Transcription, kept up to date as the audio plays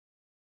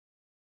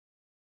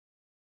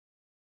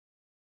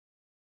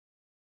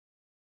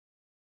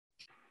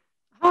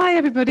Hi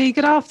everybody,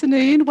 good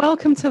afternoon.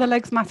 Welcome to the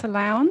Legs Matter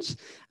Lounge.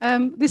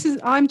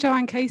 I'm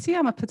Joanne Casey,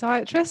 I'm a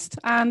podiatrist,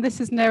 and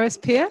this is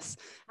Nerys Pearce.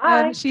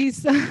 Hi.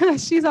 She's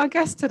our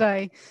guest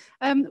today.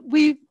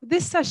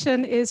 This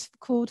session is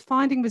called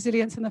Finding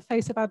Resilience in the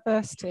Face of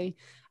Adversity,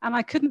 and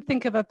I couldn't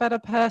think of a better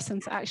person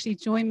to actually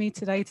join me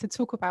today to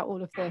talk about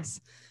all of this.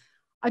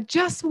 I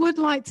just would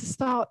like to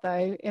start,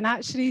 though, in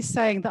actually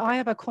saying that I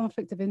have a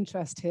conflict of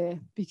interest here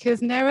because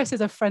Nerys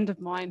is a friend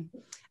of mine.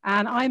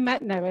 And I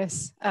met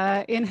Nerys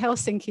in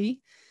Helsinki,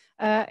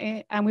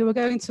 and we were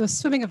going to a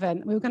swimming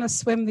event. We were going to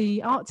swim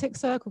the Arctic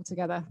Circle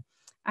together.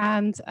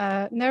 And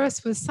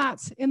Nerys was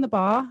sat in the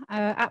bar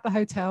at the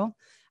hotel.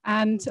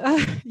 And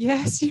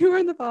yes, you were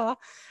in the bar,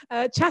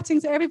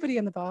 chatting to everybody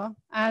in the bar.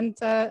 And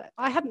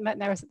I hadn't met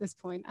Nerys at this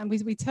point. And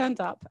we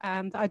turned up,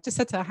 and I just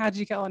said to her, "How did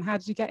you get on? How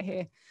did you get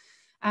here?"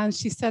 And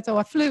she said, "Oh,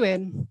 I flew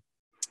in."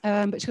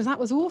 But she goes, "That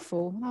was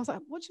awful." And I was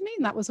like, "What do you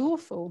mean that was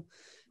awful?"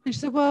 And she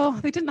said, "Well,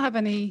 they didn't have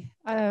any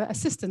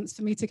assistance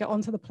for me to get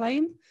onto the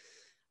plane.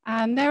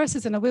 And Nerys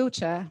is in a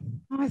wheelchair."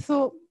 And I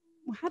thought,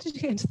 "Well, how did you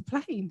get into the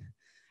plane?"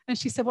 And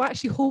she said, "Well, I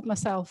actually hauled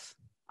myself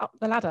up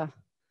the ladder."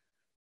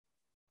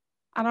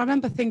 And I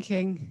remember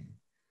thinking,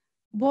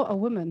 what a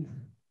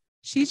woman.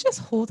 She just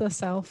hauled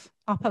herself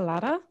up a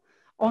ladder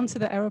onto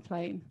the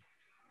aeroplane.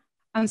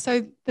 And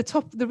so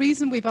the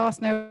reason we've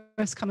asked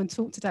Nerys to come and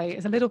talk today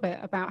is a little bit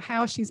about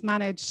how she's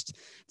managed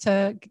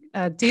to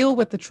deal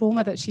with the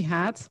trauma that she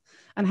had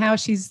and how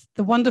she's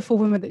the wonderful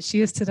woman that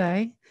she is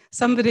today.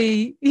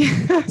 Somebody who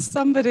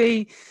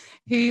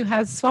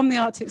has swum the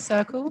Arctic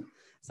Circle,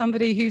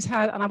 somebody who's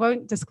had, and I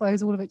won't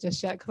disclose all of it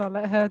just yet because I'll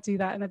let her do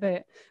that in a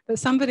bit, but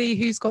somebody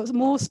who's got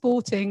more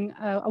sporting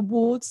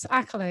awards,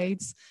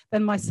 accolades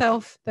than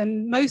myself,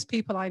 than most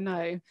people I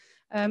know.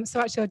 So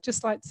actually, I'd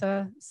just like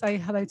to say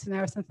hello to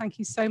Nerys and thank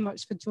you so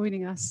much for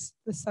joining us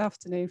this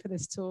afternoon for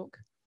this talk.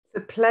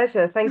 It's a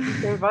pleasure. Thank you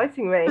for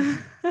inviting me.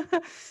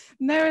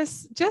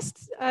 Nerys,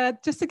 just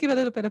to give a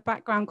little bit of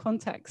background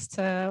context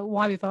to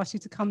why we've asked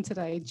you to come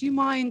today, do you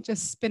mind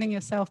just spinning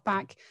yourself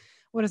back,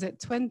 what is it,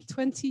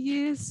 20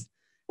 years?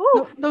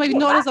 Oh, no, maybe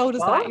not as old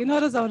as that. You're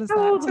not as old as that.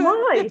 How old am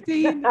I?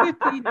 15 years,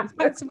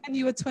 back to when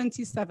you were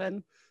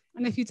 27.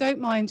 And if you don't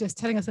mind just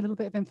telling us a little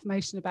bit of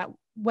information about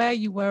where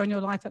you were in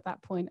your life at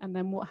that point and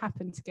then what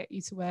happened to get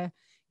you to where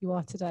you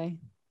are today.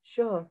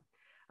 Sure.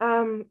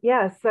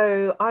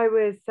 So I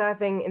was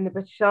serving in the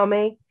British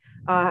Army,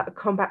 a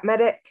combat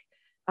medic,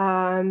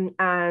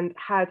 and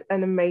had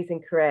an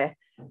amazing career.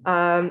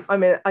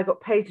 I got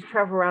paid to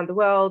travel around the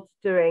world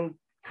doing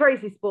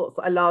crazy sports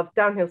that I love,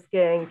 downhill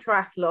skiing,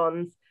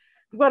 triathlons,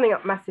 running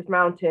up massive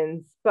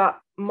mountains.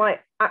 But my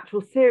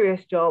actual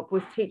serious job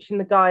was teaching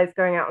the guys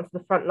going out onto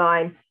the front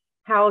line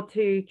how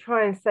to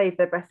try and save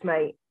their best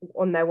mate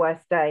on their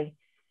worst day.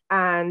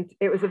 And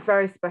it was a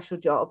very special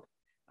job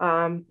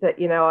that,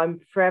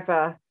 I'm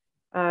forever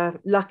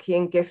lucky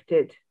and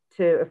gifted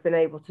to have been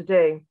able to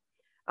do.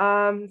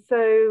 On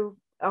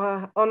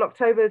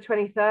October the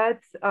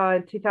 23rd,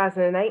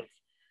 2008,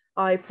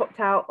 I popped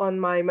out on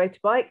my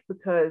motorbike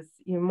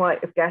because you might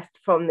have guessed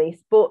from the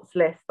sports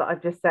list that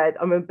I've just said,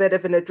 I'm a bit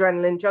of an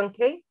adrenaline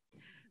junkie.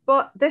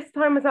 But this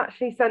time was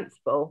actually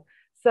sensible.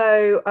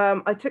 So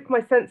I took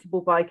my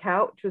sensible bike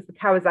out, which was the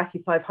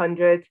Kawasaki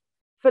 500,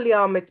 fully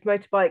armored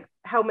motorbike,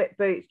 helmet,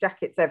 boots,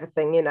 jackets,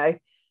 everything,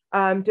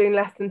 doing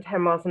less than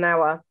 10 miles an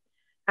hour.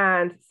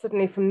 And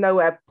suddenly from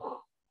nowhere,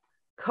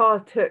 car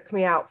took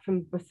me out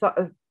from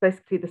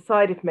basically the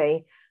side of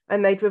me,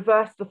 and they'd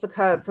reversed off the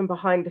curb from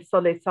behind a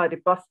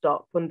solid-sided bus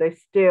stop when they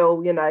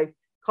still,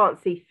 can't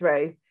see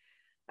through.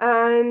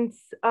 And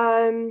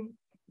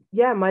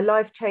my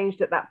life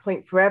changed at that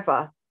point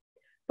forever.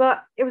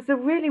 But it was a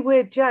really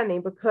weird journey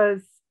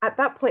because at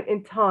that point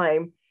in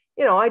time,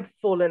 I'd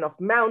fallen off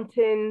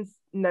mountains,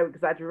 no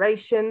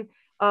exaggeration.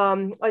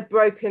 I'd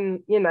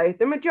broken,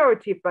 the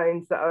majority of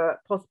bones that are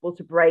possible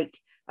to break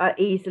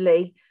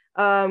easily,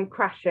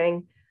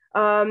 crashing,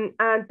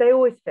 and they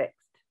always fixed,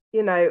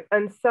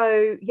 And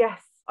so,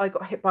 yes, I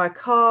got hit by a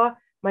car,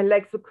 my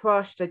legs were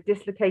crushed, I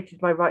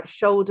dislocated my right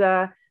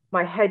shoulder,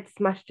 my head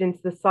smashed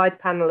into the side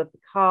panel of the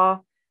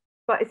car,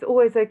 but it's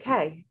always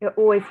okay. It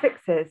always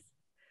fixes.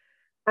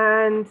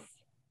 And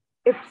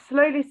it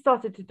slowly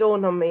started to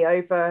dawn on me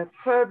over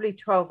probably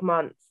 12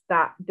 months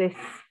that this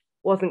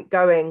wasn't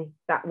going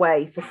that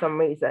way for some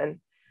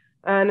reason.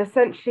 And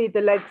essentially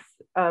the legs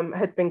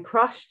had been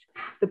crushed,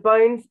 the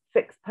bones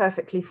fixed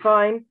perfectly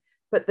fine,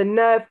 but the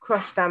nerve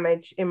crush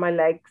damage in my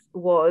legs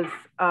was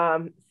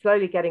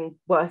slowly getting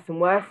worse and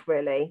worse,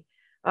 really.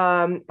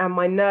 And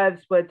my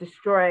nerves were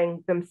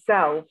destroying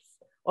themselves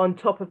on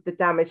top of the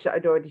damage that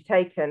I'd already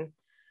taken.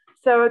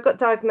 So I got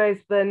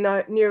diagnosed with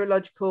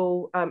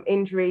neurological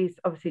injuries,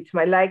 obviously, to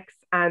my legs,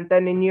 and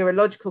then a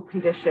neurological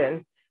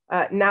condition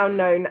now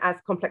known as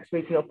complex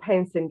regional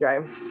pain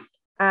syndrome,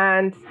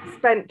 and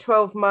spent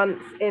 12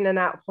 months in and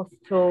out of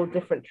hospital,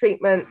 different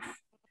treatments,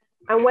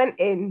 and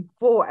went in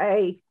for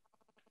a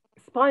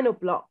spinal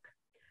block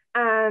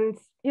and,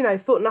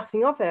 thought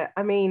nothing of it.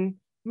 I mean,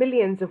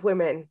 millions of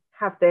women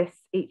have this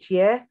each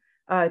year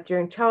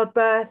during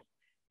childbirth.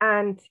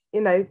 And,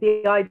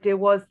 the idea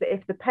was that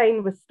if the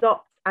pain was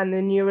stopped and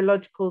the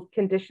neurological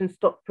condition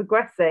stopped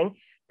progressing,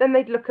 then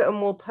they'd look at a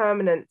more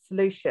permanent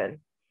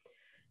solution.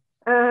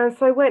 And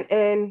so I went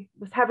in,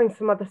 was having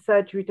some other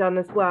surgery done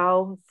as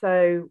well.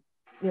 So,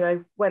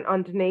 went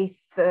underneath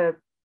the,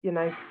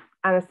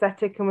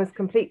 anesthetic and was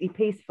completely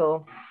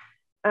peaceful.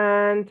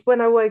 And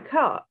when I woke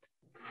up,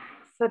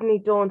 suddenly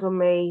dawned on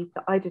me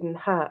that I didn't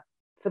hurt.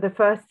 For the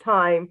first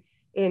time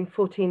in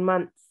 14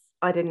 months,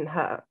 I didn't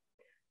hurt.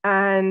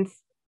 And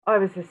I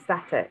was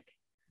ecstatic.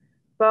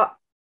 But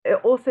it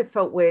also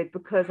felt weird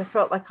because I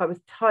felt like I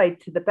was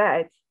tied to the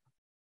bed.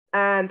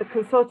 And the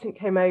consultant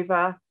came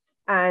over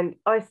and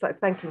I started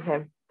thanking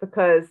him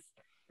because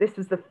this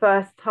was the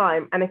first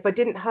time. And if I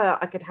didn't hurt,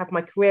 I could have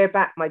my career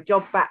back, my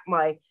job back,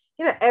 my,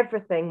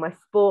 everything, my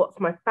sports,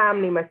 my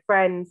family, my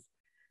friends.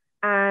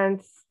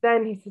 And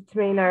then he said to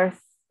me, Nerys,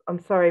 I'm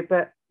sorry,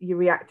 but you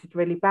reacted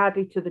really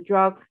badly to the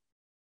drug,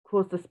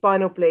 caused a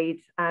spinal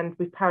bleed, and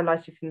we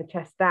paralyzed you from the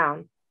chest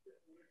down.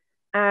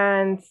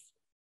 And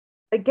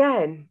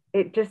again,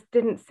 it just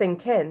didn't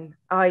sink in.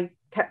 I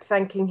kept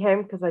thanking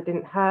him because I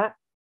didn't hurt.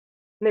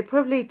 And it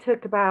probably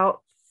took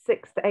about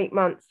 6 to 8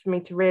 months for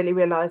me to really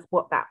realize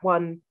what that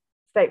one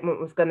statement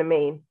was going to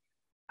mean.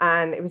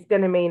 And it was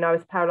going to mean I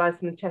was paralyzed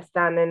from the chest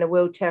down in a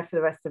wheelchair for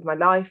the rest of my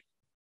life,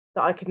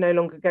 that I could no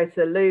longer go to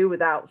the loo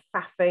without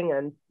faffing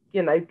and,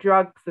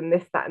 drugs and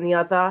this, that, and the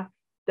other,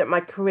 that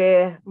my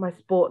career, my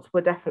sports were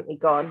definitely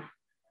gone.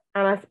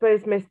 And I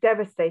suppose most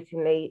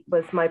devastatingly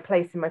was my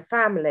place in my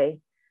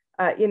family.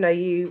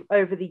 You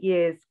over the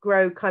years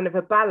grow kind of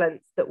a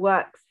balance that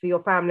works for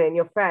your family and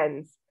your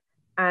friends,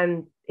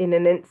 and in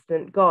an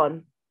instant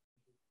gone.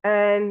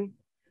 And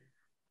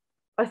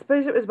I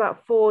suppose it was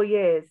about 4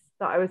 years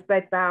that I was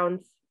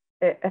bedbound.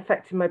 It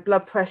affected my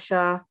blood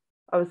pressure.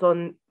 I was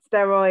on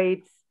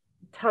steroids,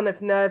 a ton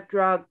of nerve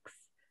drugs,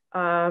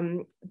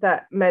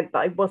 that meant that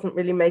I wasn't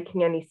really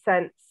making any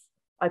sense.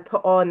 I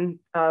put on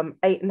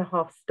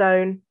 8.5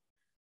 stone,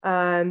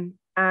 and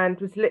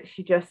was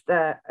literally just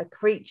a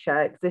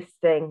creature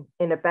existing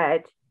in a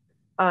bed,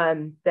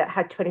 that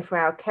had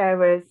 24-hour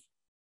carers,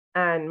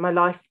 and my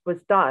life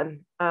was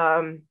done.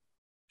 I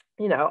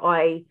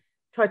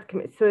tried to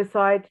commit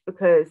suicide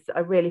because I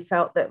really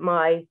felt that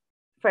my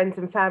friends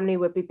and family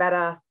would be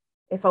better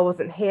if I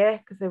wasn't here,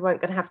 because they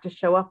weren't going to have to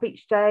show up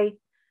each day,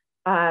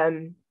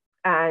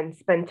 and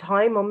spend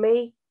time on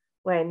me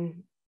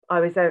when I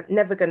was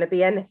never going to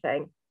be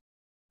anything.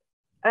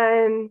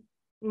 And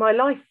my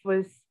life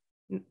was,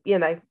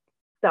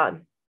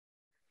 done.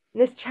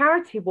 And this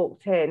charity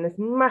walked in, this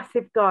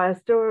massive guy. I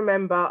still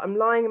remember, I'm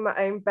lying in my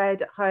own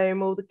bed at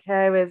home, all the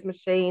carers,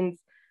 machines.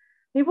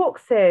 He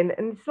walks in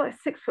and he's like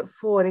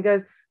 6'4", and he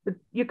goes,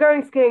 "You're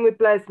going skiing with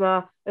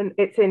Blesma, and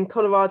it's in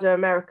Colorado,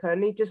 America."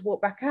 And he just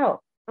walked back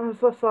out. I was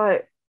just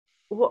like,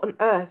 what on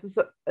earth? I was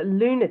like a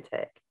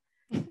lunatic.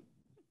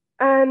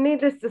 And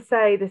needless to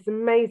say, this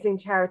amazing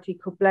charity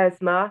called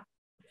Blesma, a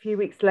few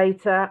weeks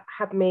later,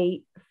 had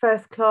me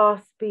first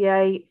class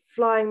BA,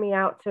 flying me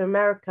out to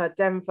America,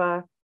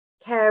 Denver,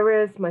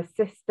 carers, my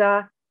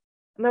sister,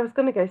 and I was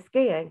going to go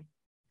skiing.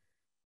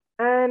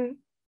 And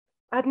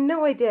I had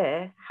no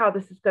idea how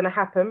this was going to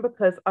happen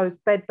because I was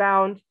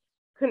bedbound,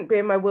 couldn't be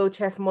in my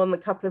wheelchair for more than a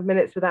couple of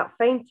minutes without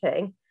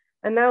fainting.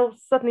 And now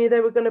suddenly they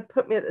were going to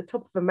put me at the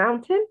top of a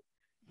mountain.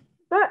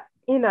 But,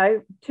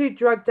 too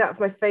drugged out of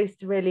my face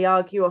to really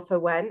argue, off I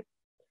went.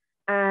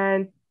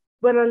 And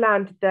when I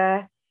landed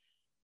there,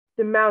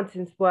 the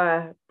mountains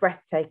were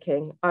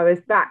breathtaking. I was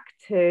back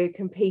to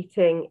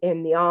competing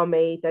in the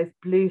army, those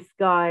blue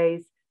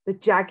skies, the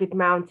jagged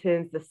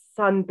mountains, the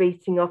sun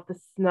beating off the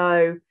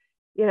snow,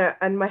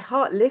 and my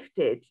heart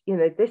lifted.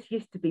 This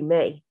used to be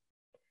me.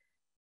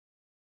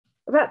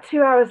 About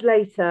 2 hours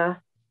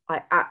later,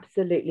 I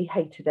absolutely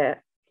hated it.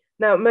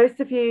 Now, most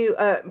of you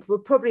will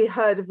probably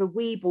heard of a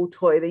Weeble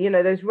toy,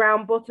 those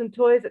round bottom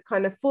toys that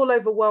kind of fall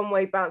over one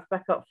way, bounce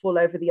back up, fall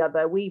over the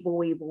other. Weeble,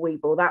 Weeble,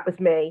 Weeble. That was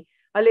me.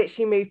 I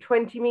literally moved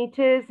 20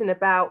 meters in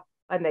about,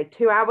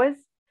 2 hours.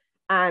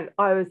 And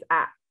I was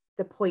at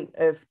the point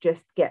of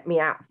just get me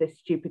out of this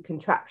stupid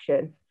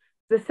contraption.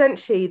 So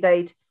essentially,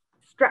 they'd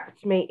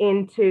strapped me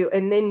into a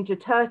Ninja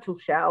Turtle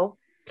shell,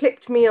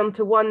 clipped me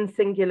onto one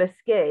singular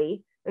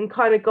ski, and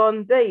kind of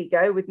gone, there you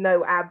go, with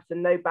no abs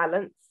and no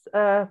balance.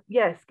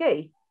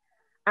 Ski.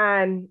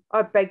 And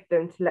I begged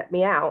them to let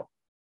me out.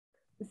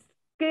 The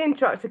ski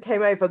instructor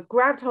came over,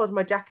 grabbed hold of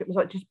my jacket, was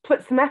like, just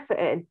put some effort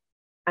in.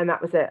 And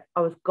that was it.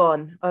 I was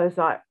gone. I was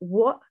like,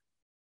 what?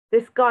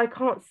 This guy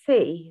can't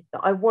see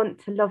that I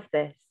want to love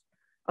this.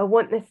 I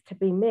want this to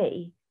be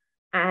me.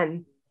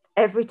 And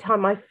every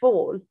time I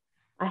fall,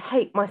 I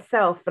hate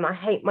myself and I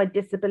hate my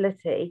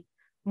disability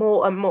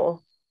more and more.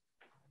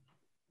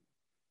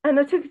 And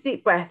I took a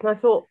deep breath and I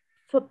thought,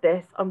 sod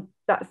this,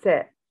 that's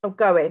it. I'm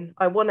going.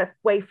 I want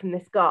away from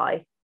this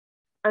guy.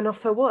 And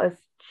off I was.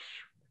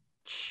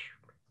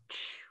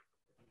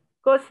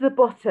 Got to the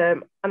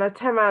bottom and I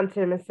turned around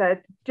to him and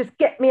said, just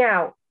get me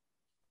out.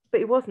 But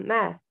he wasn't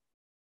there.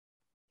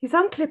 He's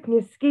unclipping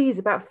his skis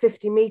about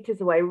 50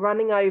 meters away,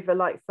 running over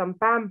like some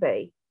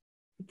Bambi.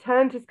 he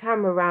turned his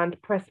camera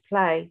around, pressed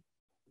play,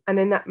 and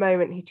in that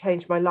moment he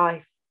changed my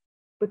life,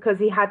 because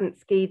he hadn't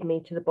skied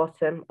me to the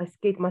bottom. I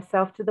skied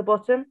myself to the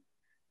bottom.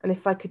 And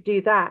if I could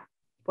do that,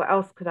 what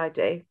else could I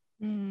do?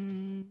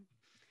 Mm.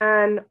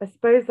 And I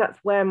suppose that's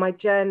where my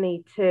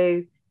journey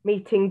to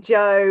meeting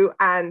Joe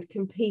and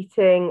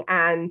competing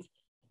and,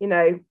 you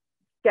know,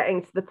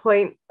 getting to the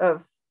point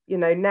of, you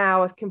know,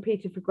 now I've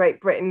competed for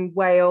Great Britain,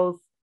 Wales,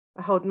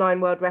 I hold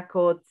 9 world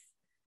records.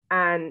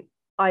 And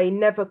I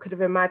never could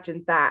have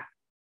imagined that,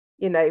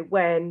 you know,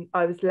 when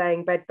I was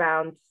laying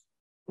bedbound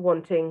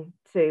wanting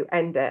to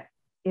end it,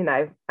 you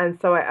know. And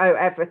so I owe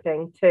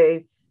everything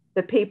to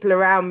the people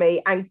around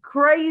me and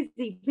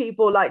crazy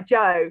people like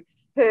Joe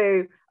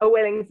who are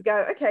willing to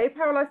go, okay,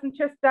 paralyzed and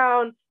chest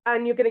down,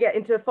 and you're going to get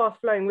into a fast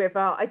flowing river.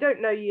 I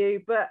don't know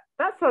you, but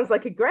that sounds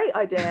like a great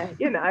idea,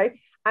 you know,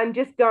 and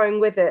just going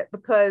with it,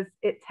 because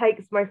it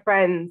takes my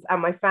friends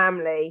and my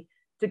family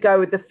to go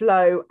with the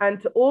flow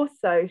and to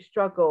also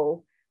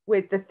struggle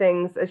with the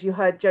things, as you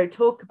heard Joe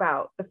talk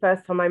about. The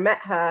first time I met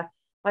her,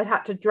 I'd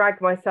had to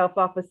drag myself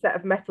up a set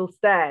of metal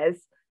stairs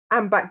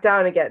and back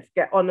down again to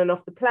get on and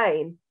off the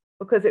plane,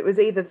 because it was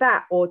either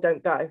that or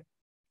don't go.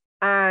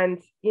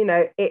 And, you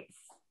know, it's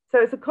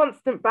a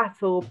constant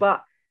battle,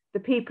 but the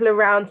people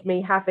around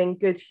me having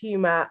good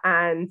humor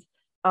and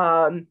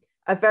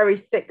a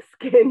very thick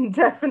skin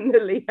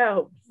definitely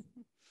helps.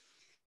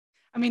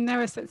 I mean,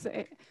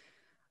 Nerys,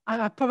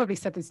 I've probably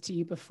said this to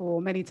you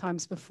before, many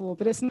times before,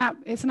 but it's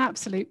an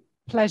absolute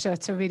pleasure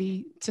to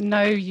really to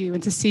know you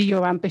and to see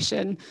your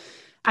ambition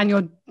and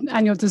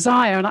your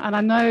desire. And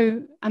I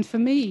know, and for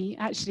me,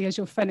 actually, as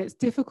your friend, it's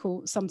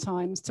difficult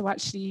sometimes to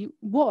actually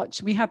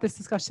watch. We had this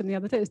discussion the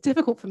other day. It's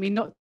difficult for me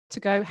not to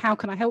go, how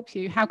can I help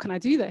you? How can I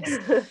do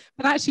this?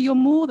 But actually, you're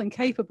more than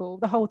capable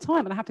the whole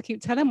time. And I have to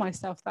keep telling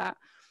myself that.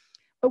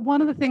 But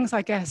one of the things,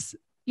 I guess,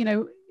 you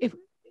know,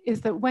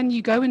 is that when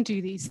you go and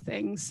do these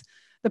things,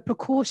 the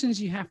precautions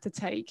you have to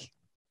take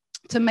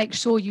to make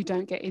sure you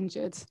don't get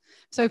injured.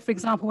 So, for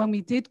example, when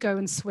we did go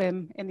and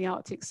swim in the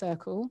Arctic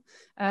Circle,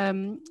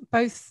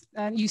 both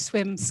you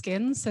swim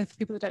skins. So for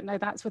people that don't know,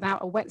 that's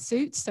without a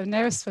wetsuit. So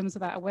Nerys swims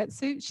without a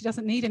wetsuit. She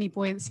doesn't need any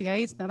buoyancy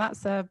aids. Now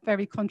that's a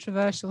very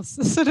controversial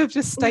sort of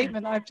just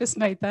statement I've just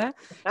made there.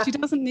 She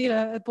doesn't need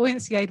a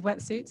buoyancy aid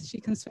wetsuit.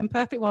 She can swim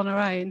perfectly well on her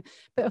own.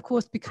 But of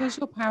course, because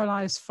you're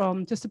paralyzed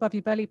from just above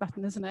your belly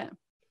button, isn't it?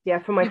 Yeah,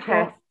 from my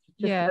chest.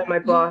 Yeah, my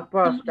bra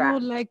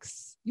strap.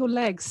 Your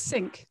legs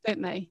sink,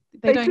 don't they?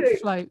 They don't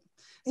float.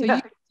 So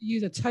yeah. You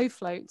use a toe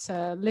float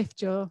to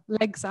lift your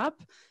legs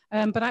up.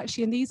 But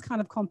actually in these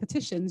kind of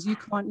competitions, you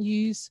can't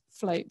use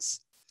floats.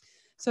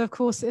 So of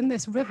course, in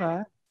this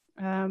river,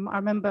 I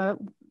remember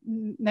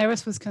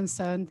Nerys was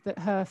concerned that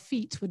her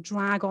feet would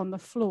drag on the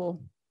floor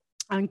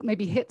and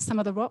maybe hit some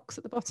of the rocks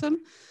at the bottom.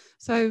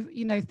 So,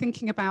 you know,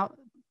 thinking about,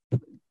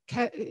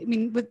 I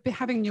mean, with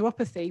having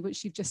neuropathy,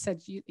 which you've just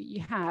said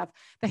you have,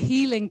 the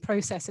healing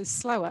process is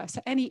slower.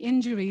 So any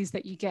injuries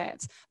that you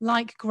get,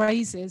 like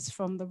grazes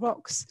from the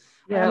rocks,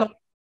 along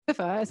the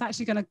river, is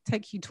actually going to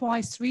take you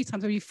 2, 3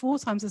 times, maybe 4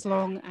 times as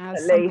long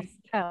as something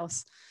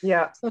else.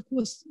 Yeah. So of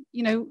course,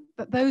 you know,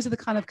 those are the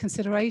kind of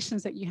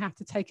considerations that you have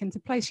to take into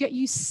place. Yet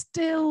you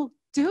still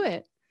do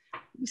it.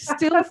 You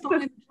still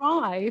find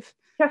drive.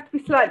 You have to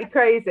be slightly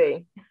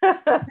crazy.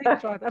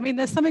 I mean,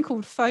 there's something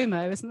called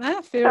FOMO, isn't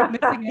there? Fear of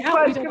missing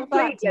out. You don't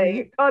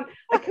completely. I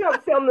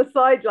can't sit on the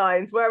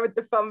sidelines. Where would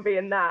the fun be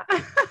in that?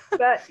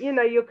 But, you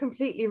know, you're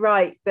completely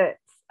right that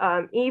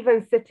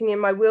even sitting in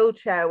my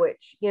wheelchair,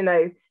 which, you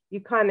know,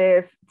 you kind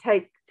of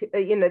take,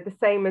 you know, the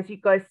same as you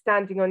guys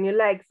standing on your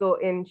legs or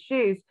in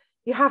shoes,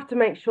 you have to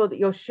make sure that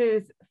your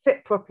shoes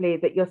fit properly,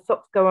 that your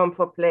socks go on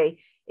properly.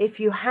 If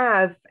you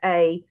have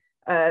a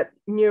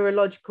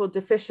neurological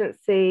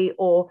deficiency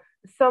or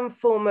some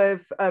form of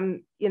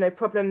you know,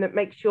 problem that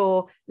makes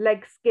your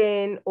leg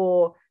skin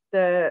or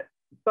the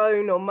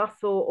bone or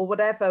muscle or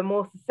whatever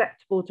more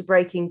susceptible to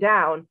breaking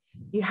down,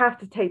 you have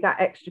to take that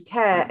extra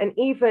care. And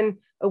even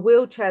a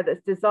wheelchair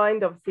that's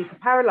designed obviously for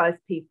paralyzed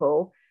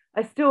people,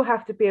 I still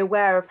have to be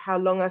aware of how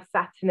long I've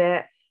sat in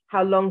it,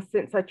 how long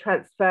since I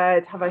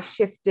transferred, have I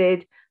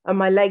shifted, and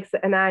my legs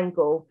at an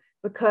angle,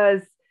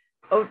 because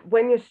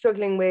when you're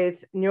struggling with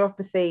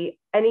neuropathy,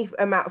 any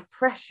amount of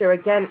pressure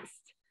against,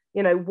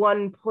 you know,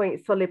 one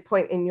point, solid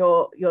point in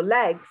your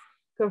legs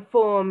can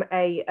form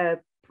a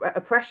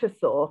pressure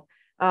sore.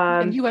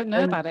 And you won't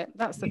know about it.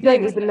 That's the thing. You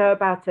don't even know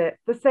about it.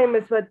 The same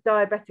as with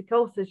diabetic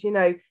ulcers, you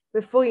know,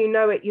 before you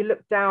know it, you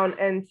look down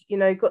and, you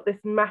know, got this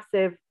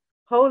massive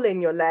hole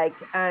in your leg.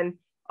 And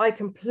I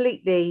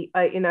completely,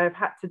 you know, I've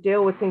had to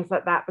deal with things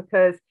like that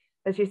because,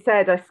 as you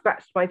said, I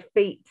scratched my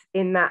feet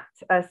in that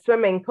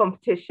swimming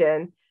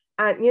competition.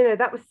 And, you know,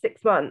 that was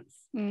 6 months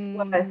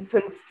from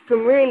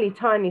really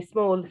tiny,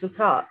 small little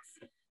cuts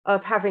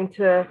of having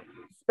to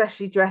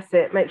specially dress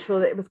it, make sure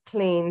that it was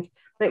cleaned,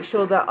 make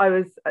sure that I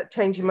was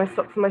changing my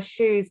socks and my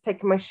shoes,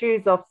 taking my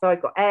shoes off so I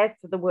got air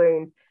to the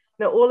wound,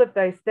 you know, all of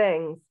those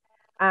things.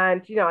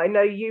 And, you know, I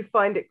know you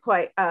find it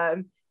quite,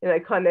 you know,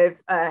 kind of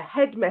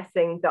head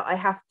messing that I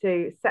have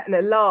to set an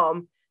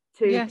alarm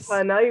to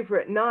turn over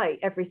at night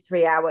every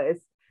 3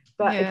 hours.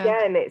 But Yeah.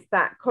 again, it's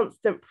that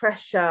constant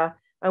pressure,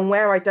 and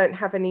where I don't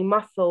have any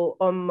muscle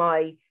on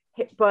my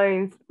hip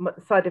bones, the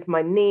side of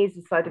my knees,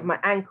 the side of my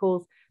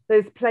ankles,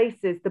 those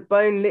places, the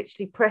bone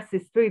literally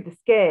presses through the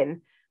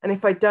skin. And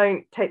if I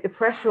don't take the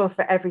pressure off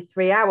for every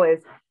 3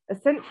 hours,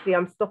 essentially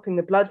I'm stopping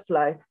the blood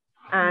flow,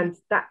 and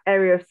that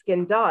area of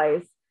skin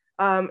dies.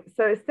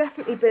 So it's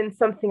definitely been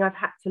something I've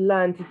had to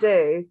learn to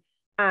do.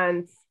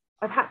 And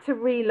I've had to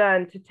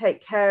relearn to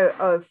take care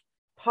of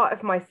part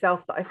of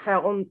myself that I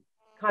felt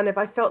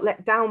I felt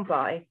let down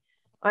by.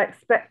 I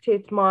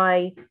expected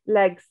my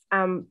legs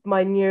and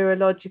my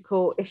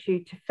neurological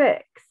issue to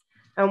fix.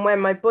 And when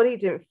my body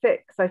didn't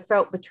fix, I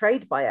felt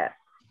betrayed by it.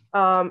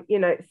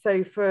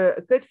 So for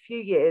a good few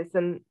years,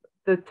 and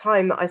the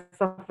time that I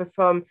suffered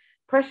from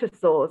pressure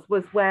sores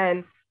was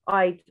when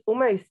I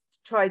almost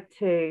tried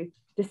to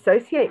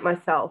dissociate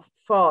myself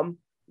from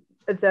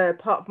the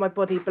part of my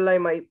body below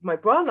my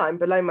bra line,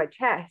 below my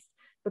chest,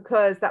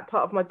 because that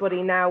part of my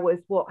body now was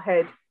what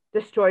had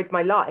destroyed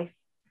my life.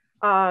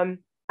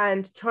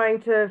 And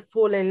trying to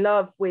fall in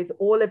love with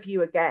all of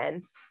you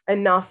again,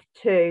 enough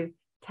to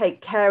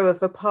take care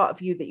of a part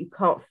of you that you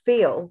can't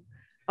feel,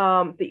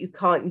 that you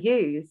can't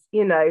use.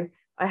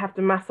 I have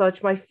to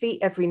massage my feet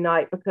every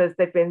night because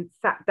they've been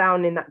sat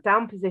down in that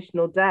down position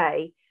all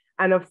day.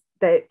 And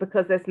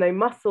because there's no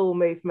muscle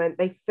movement,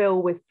 they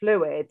fill with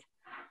fluid.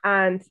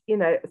 And,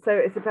 so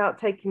it's about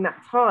taking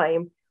that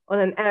time on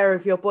an area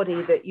of your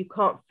body that you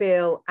can't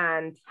feel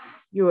and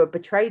you were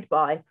betrayed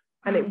by.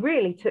 And it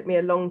really took me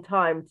a long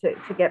time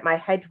to get my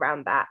head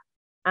around that.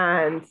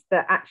 And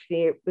that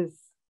actually it was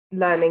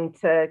learning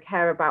to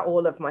care about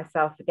all of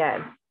myself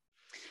again.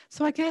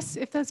 So I guess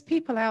if there's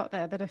people out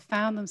there that have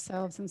found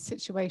themselves in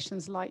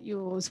situations like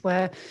yours,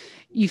 where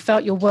you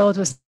felt your world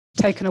was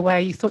taken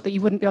away, you thought that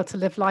you wouldn't be able to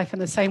live life in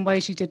the same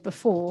ways you did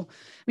before.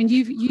 I mean,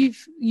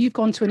 you've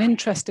gone to an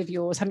interest of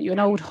yours, haven't you? An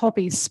old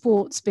hobby,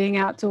 sports, being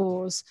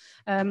outdoors.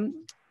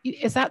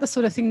 Is that the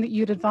sort of thing that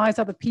you'd advise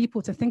other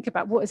people to think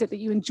about? What is it that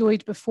you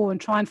enjoyed before, and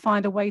try and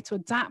find a way to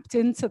adapt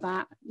into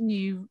that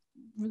new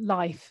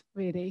life,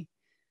 really?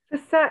 For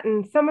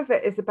certain, some of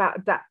it is about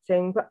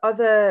adapting, but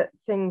other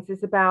things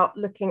is about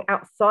looking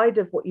outside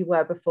of what you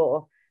were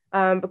before,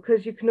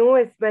 because you can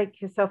always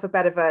make yourself a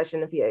better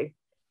version of you.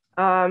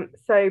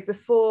 So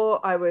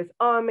before I was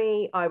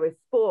army, I was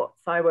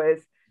sports, I was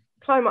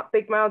climb up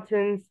big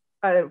mountains,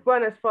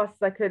 run as fast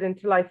as I could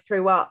until I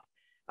threw up,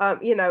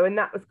 and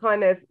that was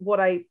kind of what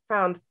I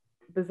found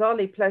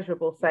bizarrely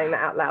pleasurable, saying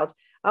that out loud.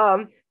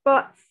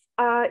 But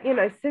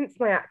since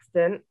my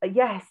accident,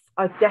 yes,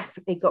 I've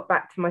definitely got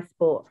back to my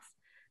sports.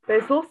 But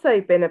it's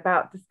also been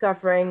about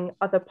discovering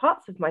other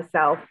parts of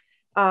myself.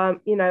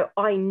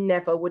 I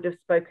never would have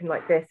spoken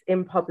like this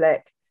in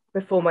public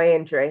before my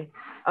injury.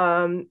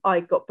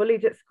 I got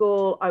bullied at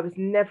school. I was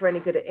never any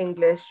good at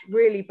English,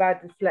 really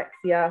bad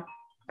dyslexia.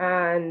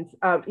 And,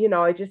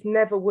 I just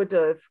never would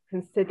have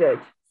considered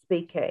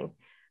speaking.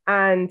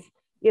 And,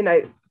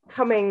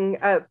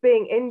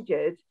 being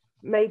injured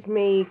made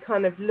me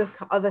kind of look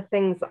at other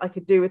things that I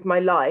could do with my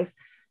life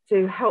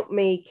to help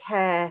me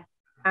care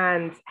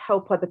and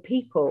help other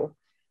people.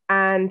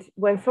 And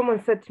when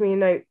someone said to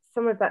me,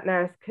 some of that,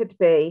 Nerys, could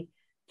be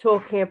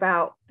talking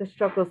about the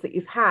struggles that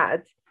you've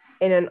had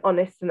in an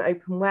honest and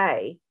open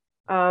way,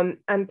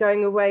 and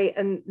going away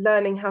and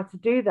learning how to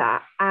do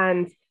that,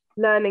 and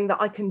learning that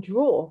I can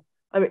draw.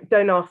 I mean,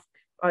 don't ask,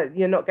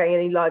 you're not getting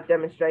any live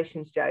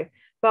demonstrations, Joe,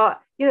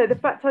 but the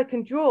fact I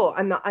can draw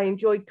and that I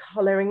enjoy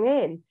coloring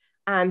in,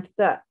 and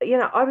that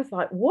I was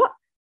like, what?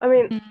 I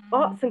mean,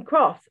 arts and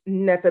crafts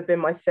never been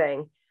my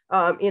thing.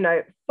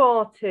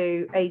 Far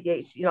too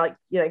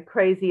ADHD,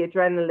 crazy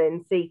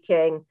adrenaline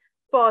seeking,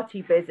 far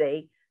too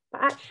busy.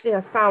 But actually,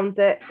 I found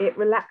that it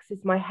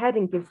relaxes my head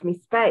and gives me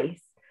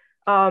space.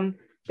 Going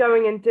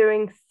and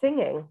doing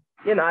singing,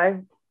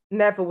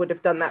 never would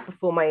have done that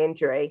before my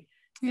injury.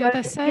 Yeah, so,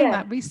 they're saying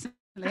that recently,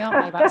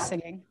 aren't they, about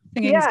singing?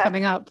 Singing's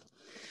coming up.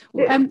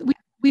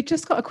 We've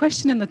just got a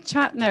question in the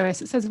chat, Nerys.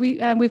 It says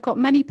we've got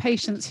many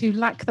patients who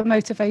lack the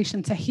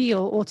motivation to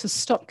heal or to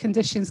stop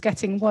conditions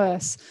getting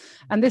worse.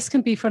 And this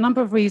can be for a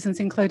number of reasons,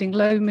 including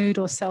low mood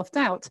or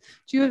self-doubt.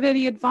 Do you have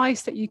any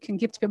advice that you can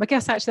give to people? I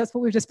guess actually that's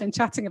what we've just been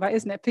chatting about,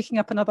 isn't it? Picking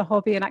up another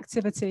hobby and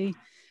activity.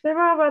 There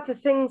are other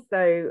things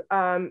though,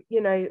 and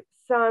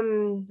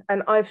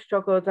I've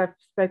struggled, I've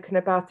spoken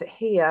about it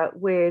here,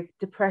 with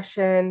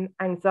depression,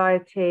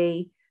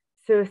 anxiety,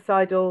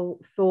 suicidal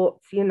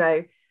thoughts,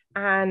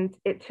 and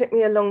it took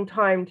me a long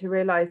time to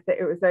realize that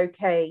it was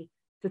okay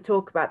to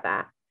talk about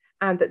that,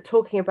 and that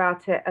talking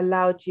about it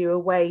allowed you a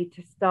way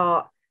to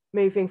start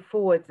moving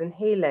forwards and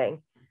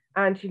healing.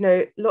 And,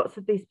 lots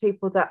of these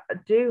people that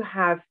do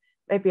have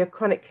maybe a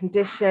chronic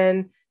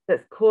condition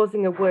that's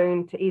causing a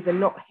wound to either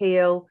not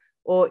heal,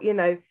 or,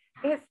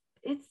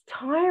 it's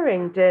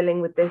tiring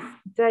dealing with this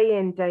day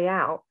in, day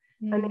out.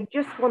 And you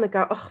just want to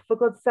go, oh, for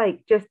God's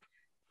sake, just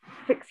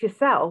fix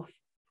yourself.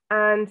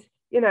 And,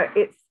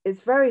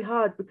 it's very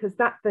hard, because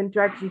that then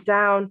drags you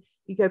down.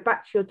 You go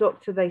back to your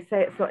doctor, they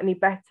say it's not any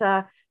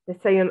better. They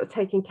say you're not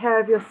taking care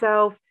of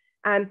yourself.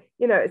 And,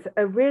 you know, it's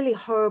a really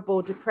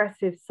horrible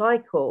depressive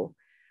cycle.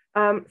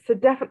 So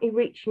definitely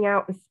reaching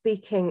out and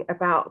speaking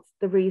about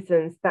the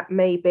reasons that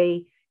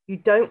maybe you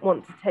don't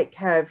want to take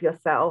care of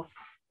yourself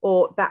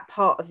or that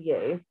part of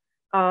you,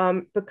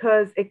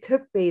 because it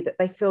could be that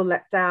they feel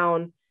let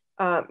down,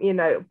 you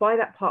know, by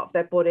that part of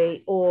their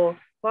body or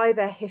by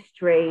their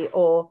history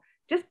or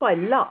just by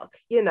luck.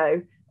 You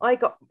know, I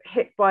got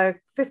hit by a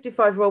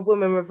 55-year-old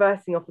woman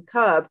reversing off a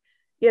curb.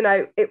 You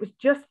know, it was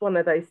just one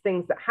of those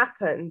things that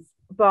happens.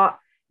 But,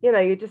 you know,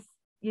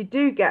 you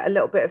do get a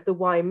little bit of the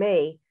why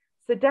me.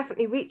 So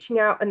definitely reaching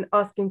out and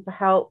asking for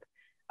help.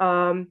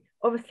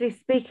 Obviously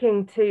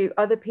speaking to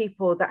other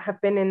people that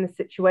have been in the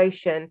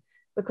situation,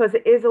 because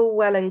it is all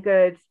well and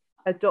good,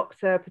 a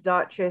doctor, a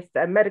podiatrist,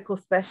 a medical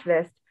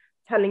specialist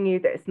telling you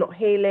that it's not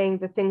healing,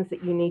 the things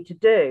that you need to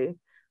do.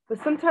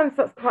 But sometimes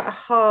that's quite a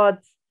hard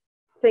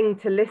thing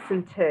to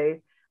listen to.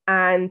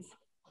 And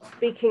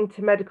speaking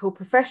to medical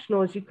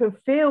professionals, you can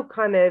feel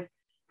kind of,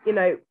 you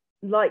know,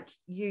 like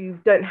you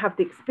don't have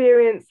the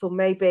experience, or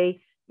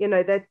maybe, you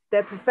know,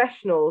 they're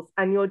professionals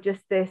and you're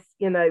just this,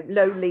 you know,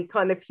 lowly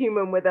kind of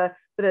human with a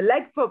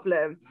leg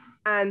problem.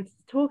 And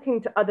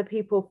talking to other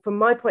people from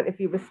my point of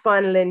view with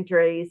spinal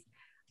injuries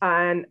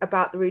and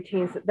about the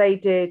routines that they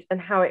did and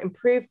how it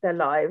improved their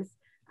lives,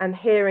 and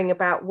hearing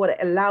about what it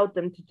allowed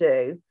them to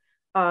do,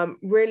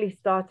 really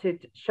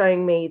started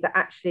showing me that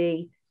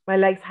actually my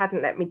legs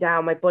hadn't let me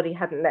down, my body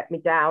hadn't let me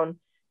down,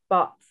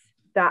 but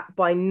that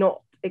by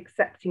not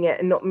accepting it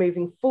and not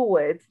moving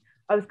forward,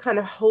 I was kind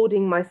of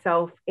holding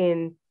myself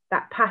in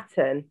that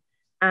pattern,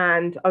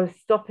 and I was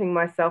stopping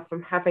myself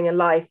from having a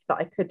life that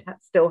I could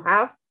still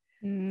have.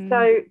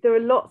 So there are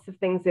lots of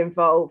things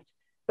involved,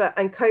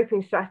 and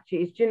coping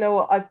strategies. Do you know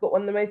what? I've got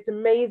one of the most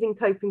amazing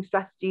coping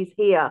strategies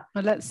here.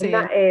 Well, let's see. And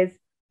that is,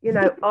 you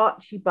know,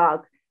 Archie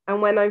bug.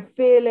 And when I'm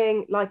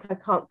feeling like I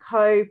can't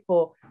cope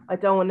or I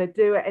don't want to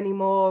do it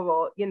anymore,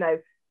 or, you know,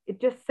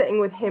 it just sitting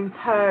with him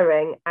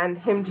purring and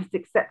him just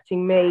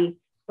accepting me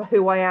for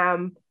who I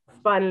am,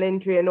 spinal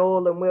injury and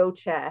all, and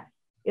wheelchair,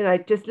 you know,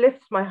 just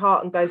lifts my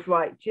heart and goes,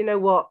 right, do you know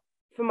what?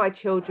 For my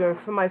children,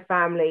 for my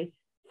family,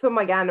 for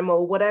my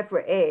animal, whatever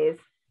it is,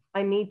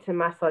 I need to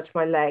massage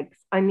my legs.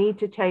 I need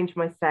to change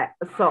my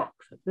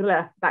socks.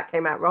 That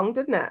came out wrong,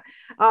 didn't it?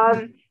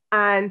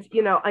 And,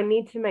 you know, I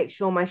need to make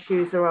sure my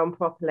shoes are on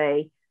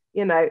properly.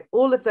 You know,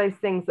 all of those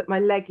things, that my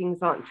leggings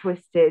aren't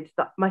twisted,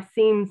 that my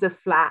seams are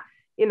flat,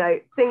 you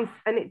know, things.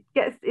 And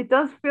it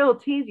does feel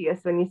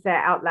tedious when you say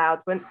it out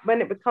loud.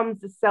 When it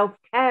becomes a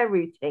self-care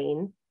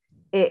routine,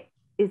 it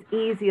is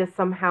easier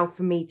somehow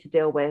for me to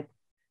deal with.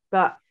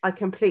 But I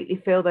completely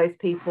feel those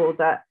people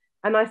that,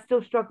 and I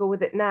still struggle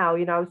with it now.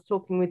 You know, I was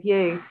talking with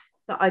you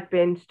that I'd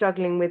been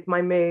struggling with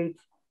my mood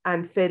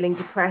and feeling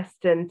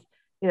depressed and,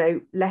 you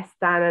know, less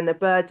than and a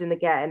burden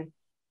again.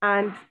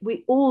 And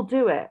we all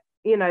do it,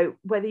 you know,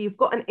 whether you've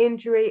got an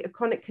injury, a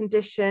chronic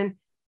condition,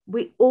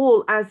 we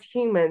all as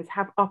humans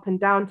have up and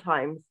down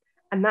times,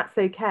 and that's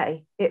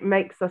okay. It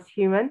makes us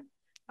human.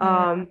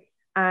 But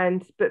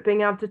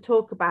being able to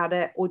talk about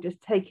it, or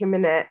just take a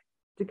minute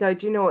to go,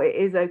 do you know what, it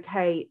is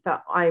okay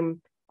that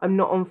I'm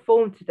not on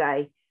form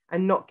today,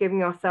 and not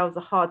giving ourselves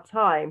a hard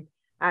time.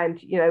 And,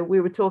 you know,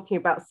 we were talking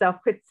about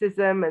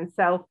self-criticism and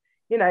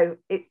you know,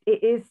 it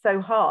is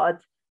so hard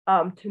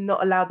to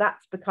not allow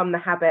that to become the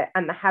habit,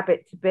 and the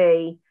habit to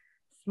be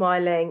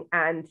smiling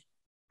and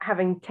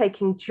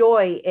taking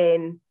joy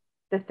in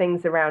the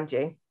things around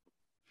you.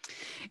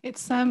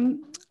 It's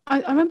I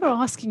remember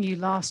asking you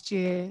last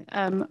year,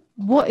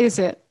 what is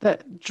it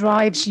that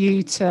drives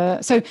you to?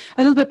 So a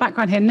little bit of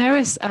background here.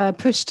 Nerys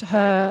pushed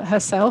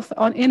herself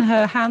in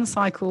her hand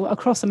cycle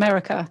across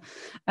America.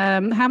 How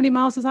many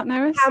miles was that,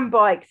 Nerys? Hand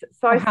bikes.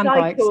 So I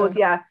cycled,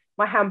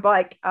 my hand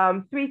bike,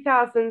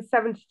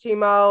 3,072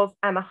 miles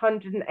and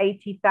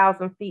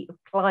 180,000 feet of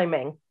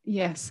climbing.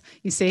 Yes,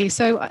 you see,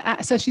 so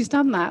she's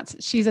done that.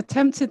 She's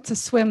attempted to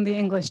swim the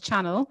English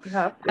Channel,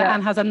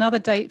 and has another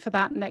date for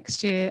that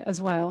next year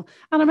as well.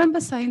 And I remember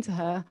saying to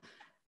her,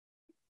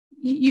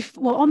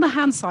 well, on the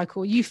hand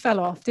cycle, you fell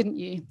off, didn't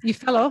you? You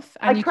fell off,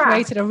 and you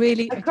created a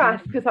really... I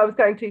crashed because I was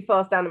going too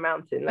fast down a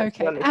mountain.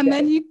 And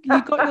then you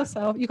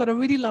got a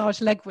really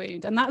large leg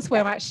wound, and that's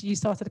where actually you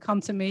started to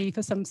come to me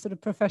for some sort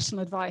of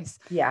professional advice.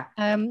 Yeah.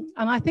 And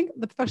I think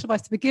the professional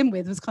advice to begin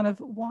with was kind of,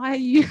 why are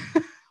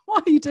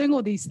you doing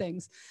all these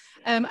things?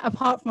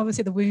 Apart from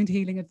obviously the wound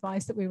healing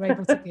advice that we were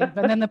able to give,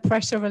 and then the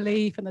pressure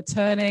relief and the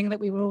turning that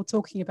we were all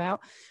talking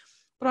about.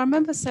 But I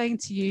remember saying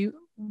to you,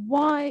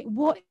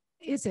 what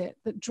is it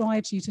that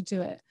drives you to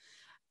do it?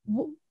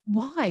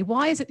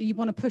 Why is it that you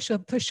want to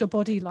push your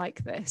body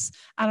like this?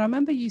 And I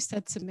remember you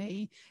said to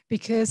me,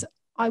 because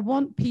I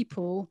want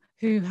people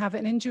who have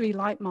an injury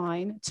like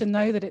mine to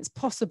know that it's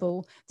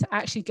possible to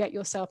actually get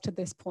yourself to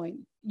this point.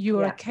 You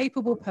are a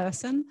capable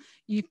person.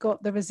 You've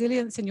got the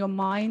resilience in your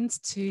mind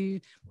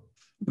to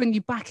bring you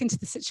back into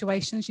the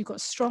situations. You've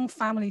got strong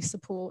family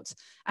support,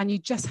 and you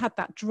just had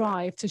that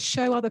drive to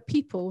show other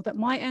people that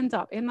might end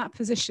up in that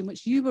position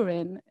which you were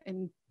in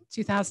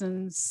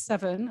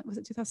 2007, was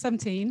it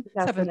 2017?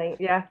 2008,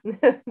 yeah.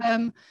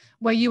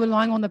 Where you were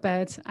lying on the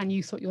bed and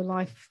you thought your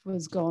life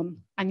was gone,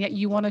 and yet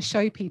you want to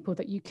show people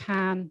that you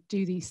can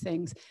do these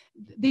things.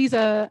 These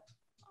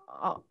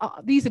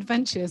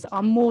adventures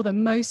are more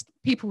than most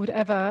people would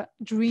ever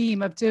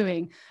dream of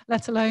doing,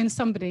 let alone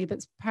somebody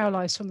that's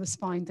paralyzed from the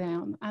spine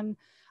down. And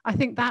I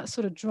think that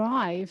sort of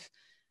drive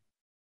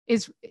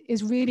is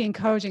really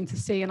encouraging to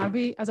see.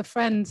 And as a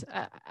friend,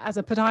 as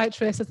a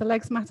podiatrist, as the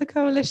Legs Matter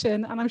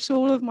Coalition, and I'm sure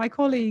all of my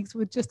colleagues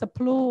would just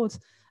applaud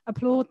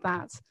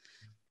that.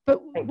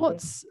 But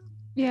what's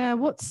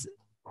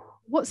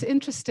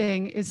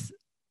interesting is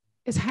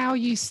how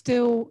you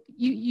still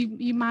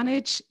you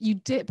manage, you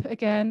dip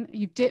again,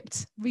 you've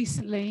dipped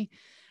recently,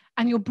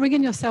 and you're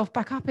bringing yourself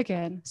back up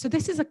again. So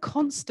this is a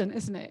constant,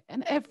 isn't it?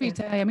 And every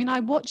day, I mean,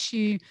 I watch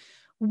you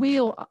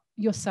wheel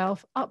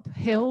yourself up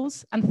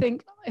hills and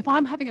think, if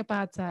I'm having a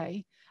bad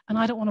day and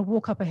I don't want to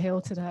walk up a hill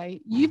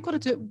today, you've got to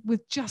do it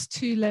with just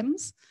 2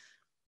 limbs.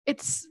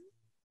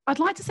 I'd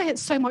like to say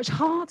it's so much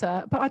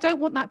harder, but I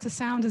don't want that to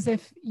sound as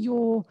if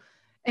you're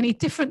any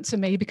different to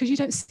me, because you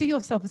don't see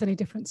yourself as any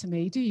different to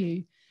me, do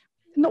you?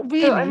 Not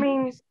really. So, I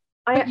mean,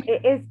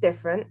 it is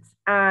different.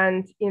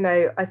 And, you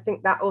know, I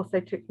think that also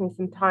took me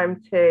some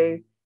time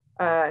to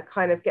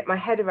kind of get my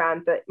head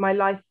around that my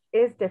life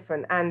is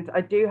different and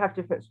I do have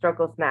different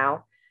struggles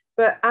now.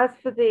 But as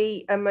for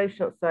the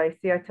emotional side,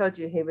 see, I told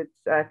you he would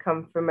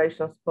come for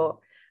emotional support.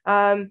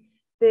 For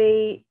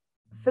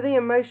the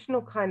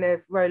emotional kind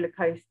of roller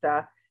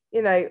coaster,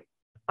 you know,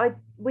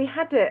 we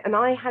had it, and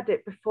I had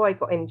it before I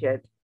got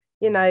injured.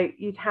 You know,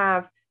 you'd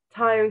have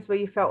times where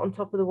you felt on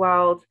top of the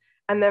world,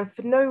 and then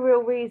for no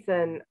real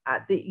reason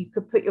that you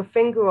could put your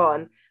finger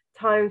on,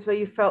 times where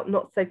you felt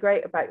not so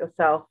great about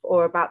yourself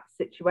or about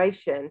the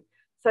situation.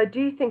 So I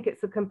do think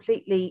it's a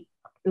completely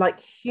like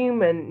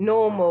human,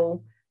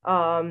 normal,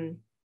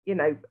 you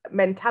know,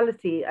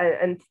 mentality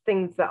and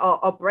things that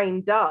our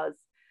brain does.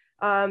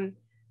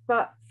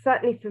 But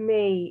certainly for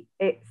me,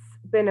 it's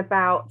been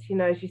about, you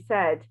know, as you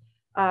said,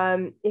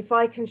 if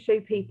I can show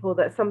people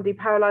that somebody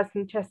paralyzed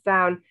from the chest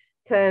down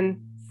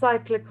can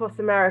cycle across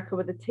America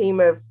with a team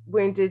of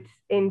wounded,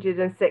 injured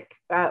and sick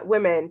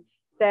women,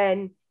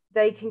 then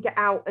they can get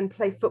out and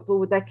play football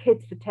with their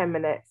kids for 10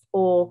 minutes,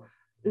 or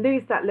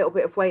lose that little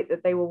bit of weight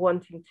that they were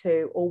wanting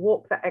to, or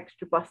walk that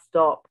extra bus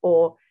stop,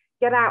 or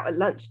get out at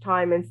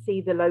lunchtime and see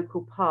the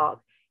local park.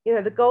 You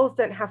know, the goals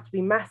don't have to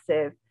be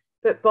massive,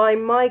 but by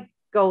my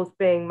goals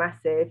being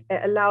massive,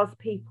 it allows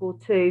people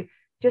to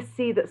just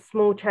see that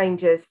small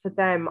changes for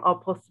them are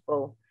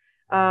possible.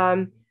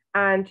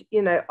 And,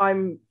 you know,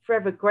 I'm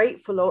forever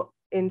grateful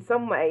in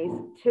some ways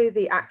to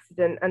the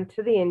accident and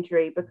to the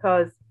injury,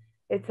 because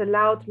it's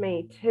allowed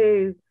me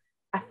to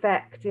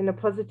affect in a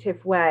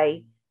positive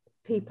way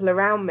people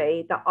around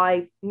me that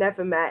I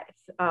never met,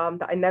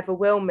 that I never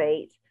will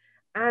meet,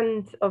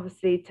 and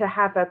obviously to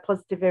have a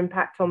positive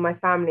impact on my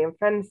family and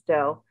friends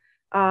still.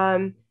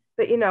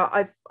 But you know,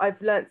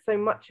 I've learned so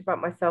much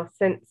about myself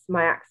since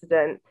my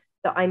accident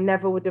that I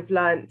never would have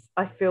learned,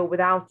 I feel,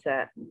 without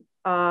it.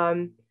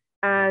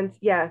 And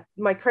yeah,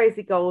 my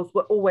crazy goals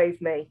were always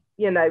me,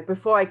 you know,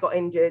 before I got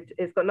injured.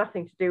 It's got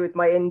nothing to do with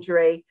my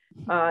injury,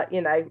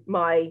 you know,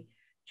 my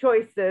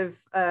choice of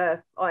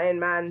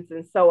Ironmans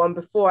and so on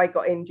before I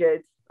got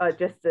injured are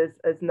just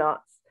as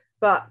nuts.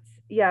 But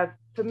yeah,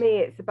 for me,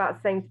 it's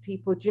about saying to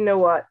people, do you know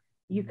what?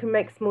 You can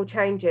make small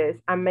changes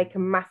and make a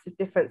massive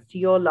difference to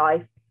your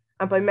life.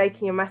 And by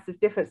making a massive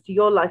difference to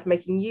your life,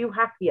 making you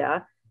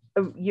happier,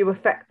 you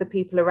affect the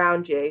people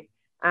around you.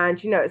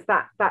 And, you know, it's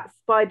that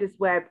spider's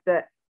web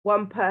that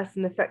one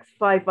person affects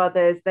 5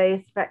 others,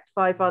 they affect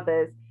 5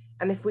 others.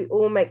 And if we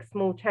all make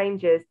small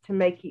changes to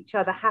make each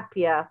other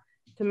happier,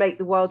 to make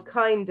the world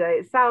kinder,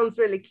 it sounds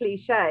really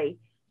cliche,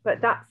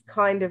 but that's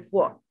kind of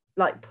what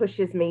like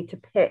pushes me to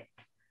pick,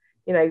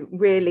 you know,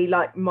 really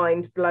like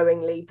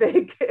mind-blowingly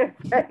big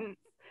events.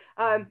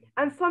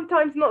 And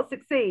sometimes not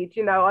succeed.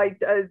 You know,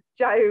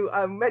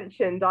 Joe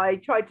mentioned I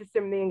tried to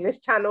swim the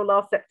English Channel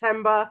last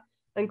September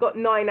and got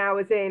 9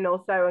 hours in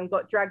or so and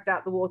got dragged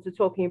out the water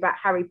talking about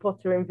Harry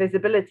Potter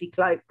invisibility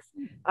cloaks,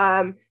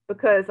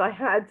 because I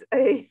had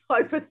a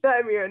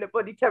hypothermia and a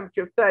body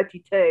temperature of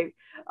 32.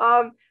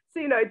 So,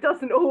 you know, it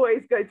doesn't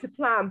always go to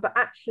plan, but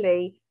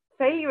actually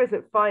failure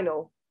isn't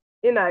final.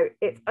 You know,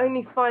 it's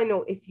only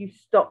final if you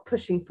stop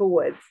pushing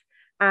forwards.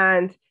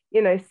 And,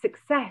 you know,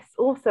 success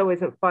also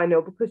isn't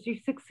final, because you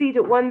succeed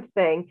at one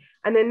thing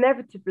and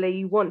inevitably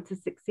you want to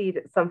succeed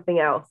at something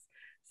else.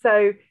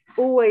 So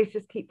always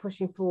just keep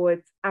pushing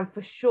forwards, and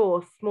for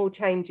sure, small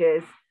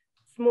changes,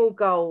 small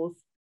goals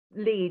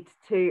lead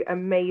to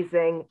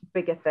amazing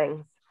bigger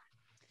things.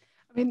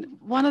 I mean,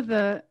 one of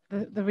the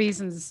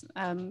reasons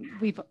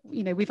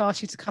we've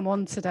asked you to come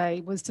on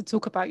today was to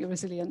talk about your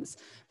resilience,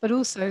 but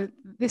also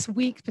this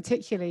week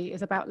particularly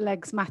is about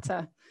Legs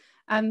Matter.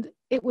 And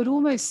it would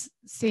almost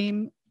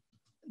seem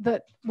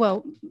that,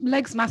 well,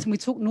 legs matter, and we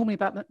talk normally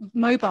about the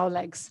mobile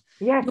legs.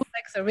 Yes. Your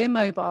legs are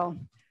immobile.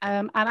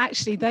 And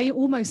actually they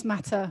almost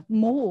matter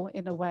more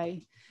in a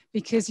way,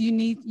 because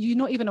you're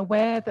not even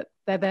aware that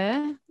they're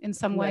there in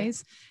some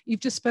ways. You've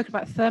just spoken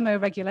about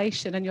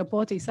thermoregulation in your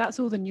body. So that's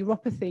all the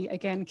neuropathy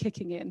again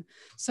kicking in.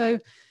 So,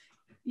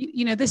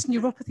 you know, this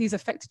neuropathy has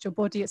affected your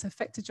body, it's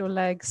affected your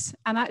legs,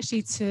 and actually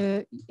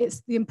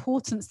it's the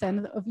importance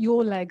then of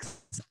your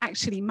legs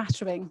actually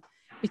mattering,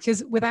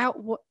 because without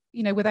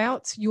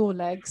your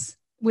legs,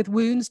 with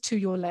wounds to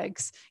your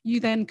legs, you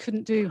then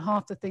couldn't do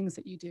half the things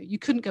that you do. You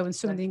couldn't go and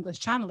swim in the English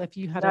Channel if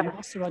you had an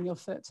ulcer on your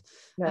foot.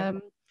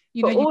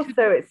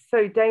 It's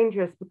so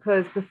dangerous,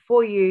 because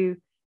before you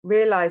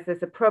realize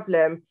there's a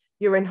problem,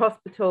 you're in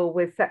hospital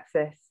with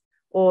sepsis,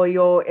 or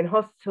you're in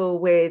hospital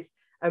with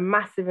a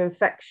massive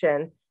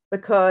infection,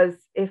 because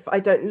if I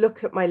don't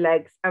look at my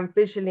legs and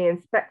visually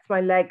inspect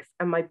my legs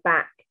and my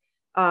back,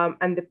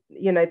 and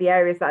the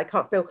areas that I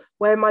can't feel,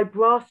 where my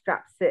bra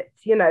strap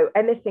sits,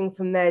 anything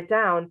from there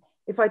down,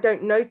 if I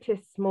don't notice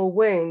small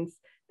wounds,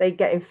 they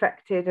get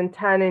infected and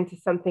turn into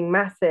something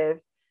massive.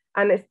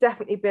 And it's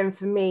definitely been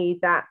for me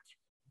that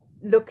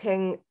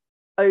looking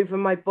over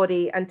my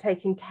body and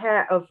taking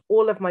care of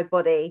all of my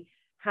body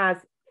has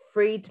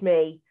freed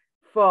me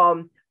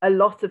from a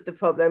lot of the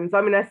problems.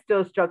 I mean, I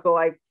still struggle.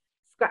 I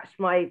scratched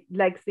my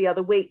legs the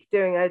other week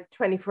doing a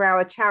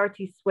 24-hour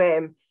charity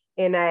swim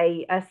in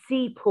a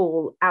sea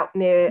pool out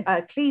near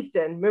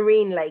Clevedon,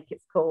 Marine Lake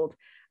it's called.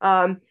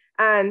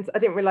 And I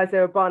didn't realize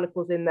there were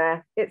barnacles in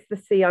there. It's the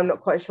sea. I'm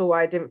not quite sure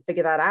why I didn't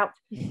figure that out.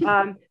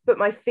 But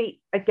my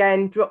feet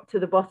again dropped to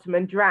the bottom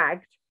and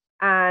dragged,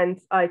 and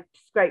I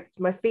scraped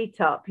my feet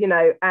up,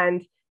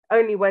 and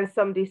only when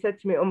somebody said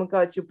to me, "Oh my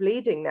God, you're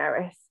bleeding,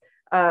 Nerys,"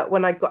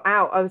 when I got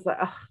out, I was like,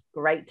 "Oh,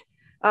 great."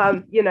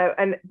 And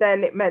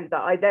then it meant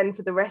that I then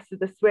for the rest of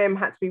the swim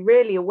had to be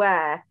really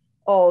aware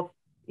of,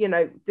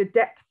 the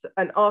depth,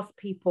 and ask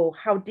people,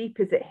 how deep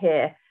is it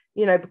here?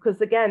 Because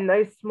again,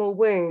 those small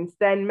wounds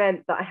then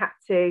meant that I had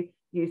to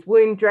use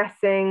wound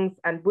dressings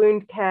and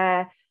wound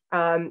care,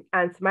 and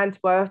some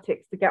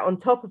antibiotics to get on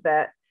top of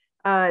it.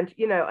 And,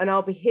 and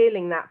I'll be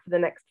healing that for the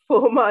next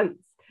 4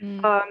 months.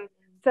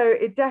 So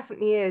it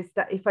definitely is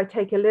that if I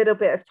take a little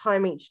bit of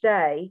time each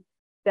day,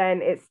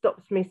 then it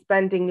stops me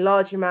spending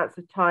large amounts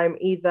of time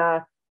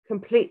either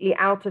completely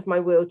out of my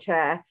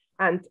wheelchair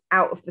and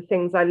out of the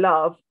things I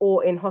love,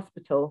 or in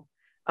hospital.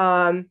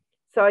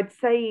 So I'd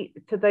say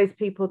to those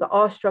people that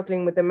are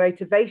struggling with the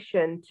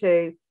motivation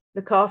to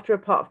look after a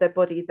part of their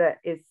body that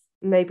is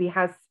maybe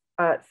has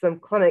some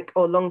chronic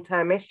or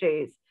long-term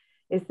issues,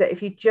 is that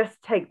if you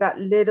just take that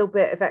little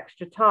bit of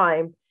extra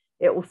time,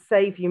 it will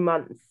save you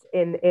months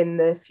in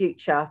the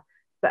future.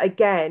 But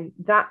again,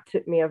 that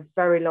took me a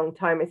very long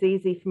time. It's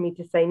easy for me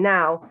to say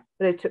now,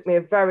 but it took me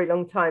a very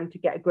long time to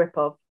get a grip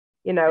of,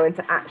 and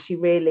to actually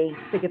really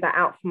figure that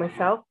out for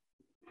myself.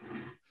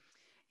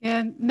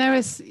 Yeah,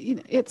 Nerys,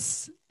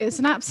 it's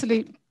an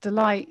absolute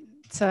delight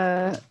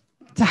to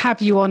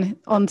have you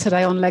on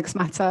today on Legs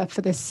Matter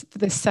for this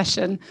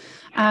session,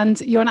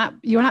 and you're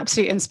an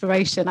absolute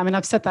inspiration. I mean,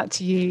 I've said that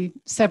to you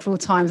several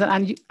times,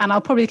 and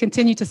I'll probably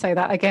continue to say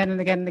that again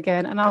and again and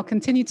again. And I'll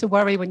continue to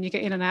worry when you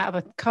get in and out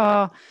of a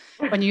car,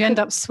 when you end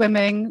up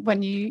swimming,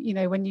 when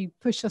you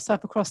push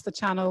yourself across the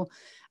channel.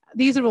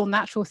 These are all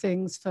natural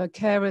things for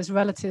carers,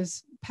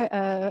 relatives,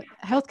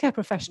 healthcare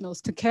professionals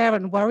to care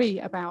and worry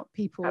about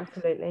people.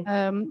 Absolutely.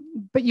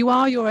 But you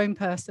are your own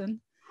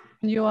person,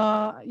 and you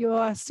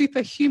are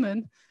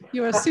superhuman.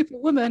 You're a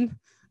superwoman.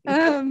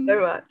 So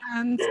much.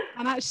 And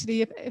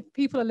actually, if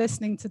people are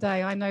listening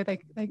today, I know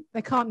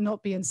they can't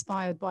not be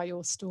inspired by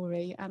your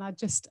story. And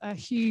a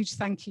huge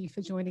thank you for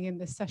joining in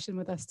this session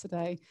with us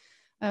today.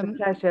 A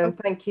pleasure, and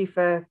thank you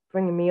for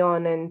bringing me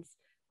on. And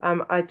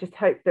I just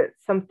hope that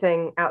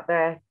something out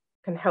there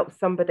can help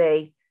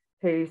somebody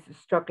who's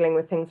struggling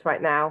with things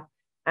right now,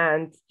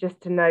 and just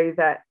to know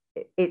that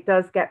it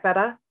does get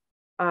better.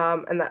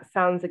 And that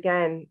sounds,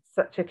 again,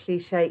 such a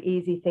cliche,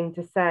 easy thing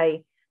to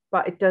say,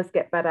 but it does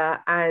get better.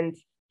 And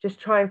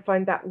just try and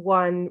find that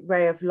one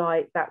ray of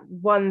light, that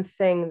one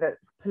thing that's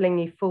pulling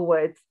you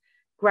forwards,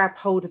 grab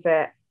hold of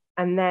it,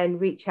 and then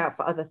reach out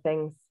for other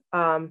things.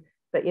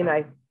 But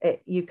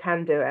you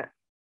can do it.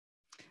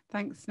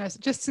 Thanks. No, so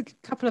just a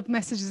couple of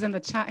messages in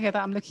the chat here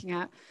that I'm looking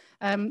at.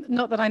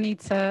 Not that I need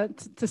to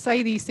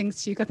say these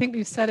things to you, I think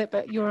we've said it,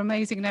 but you're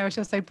amazing, Nerys.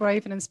 You're so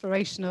brave and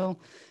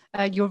inspirational.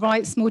 You're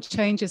right, small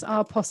changes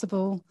are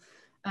possible.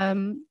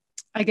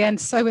 Again,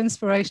 so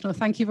inspirational.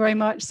 Thank you very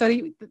much. So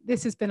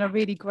this has been a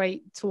really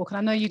great talk, and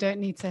I know you don't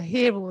need to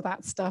hear all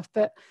that stuff,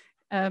 but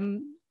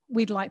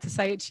we'd like to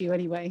say it to you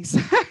anyway.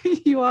 So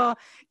you are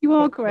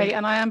great,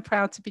 and I am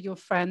proud to be your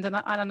friend, and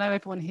I know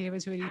everyone here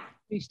is really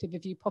appreciative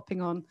of you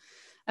popping on.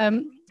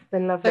 It's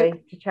been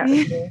lovely to chat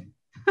with you.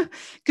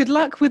 Good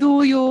luck with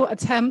all your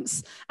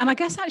attempts. And I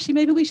guess actually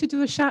maybe we should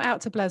do a shout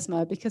out to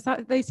Blesma, because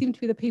they seem to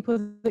be the people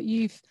that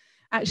you've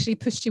actually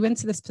pushed you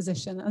into this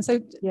position. And so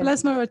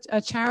Blesma are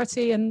a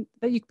charity, and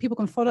that people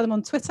can follow them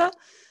on Twitter,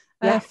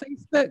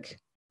 Facebook.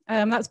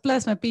 That's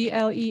Blesma,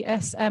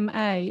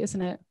 BLESMA,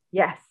 isn't it?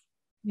 Yes.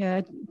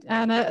 Yeah,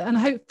 and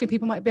hopefully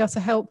people might be able to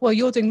help. Well,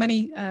 you're doing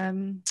many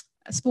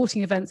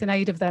sporting events in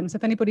aid of them. So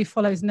if anybody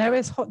follows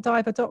Nerys,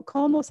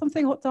 hotdiver.com or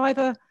something,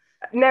 hotdiver.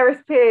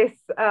 Nerys Pearce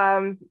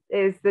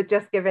is the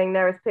Just Giving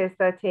Nerys Pearce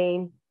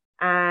 13.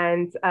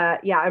 And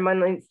yeah, I'm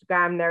on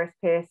Instagram, Nerys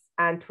Pearce,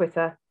 and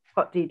Twitter,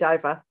 Hot D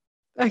Diver.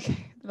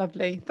 Okay,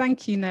 lovely.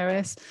 Thank you,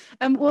 Nerys.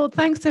 Well,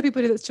 thanks to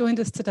everybody that's joined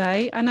us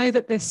today. I know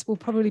that this will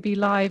probably be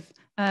live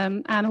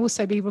and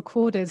also be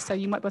recorded, so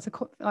you might be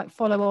able to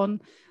follow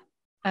on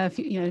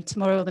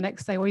tomorrow or the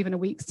next day or even a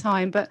week's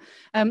time. But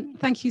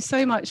thank you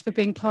so much for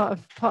being part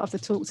of the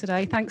talk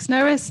today. Thanks,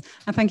 Nerys,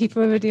 and thank you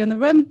for everybody in the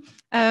room.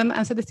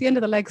 And so that's the end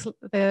of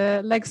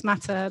the Legs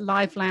Matter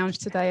live lounge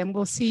today, and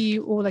we'll see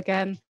you all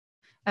again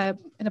in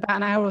about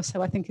an hour or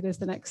so. I think it is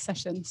the next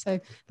session. So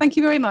thank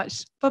you very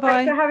much. Bye-bye.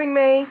 Thanks for having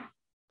me.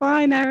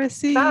 Bye, Nerys.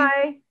 See you.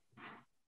 Bye.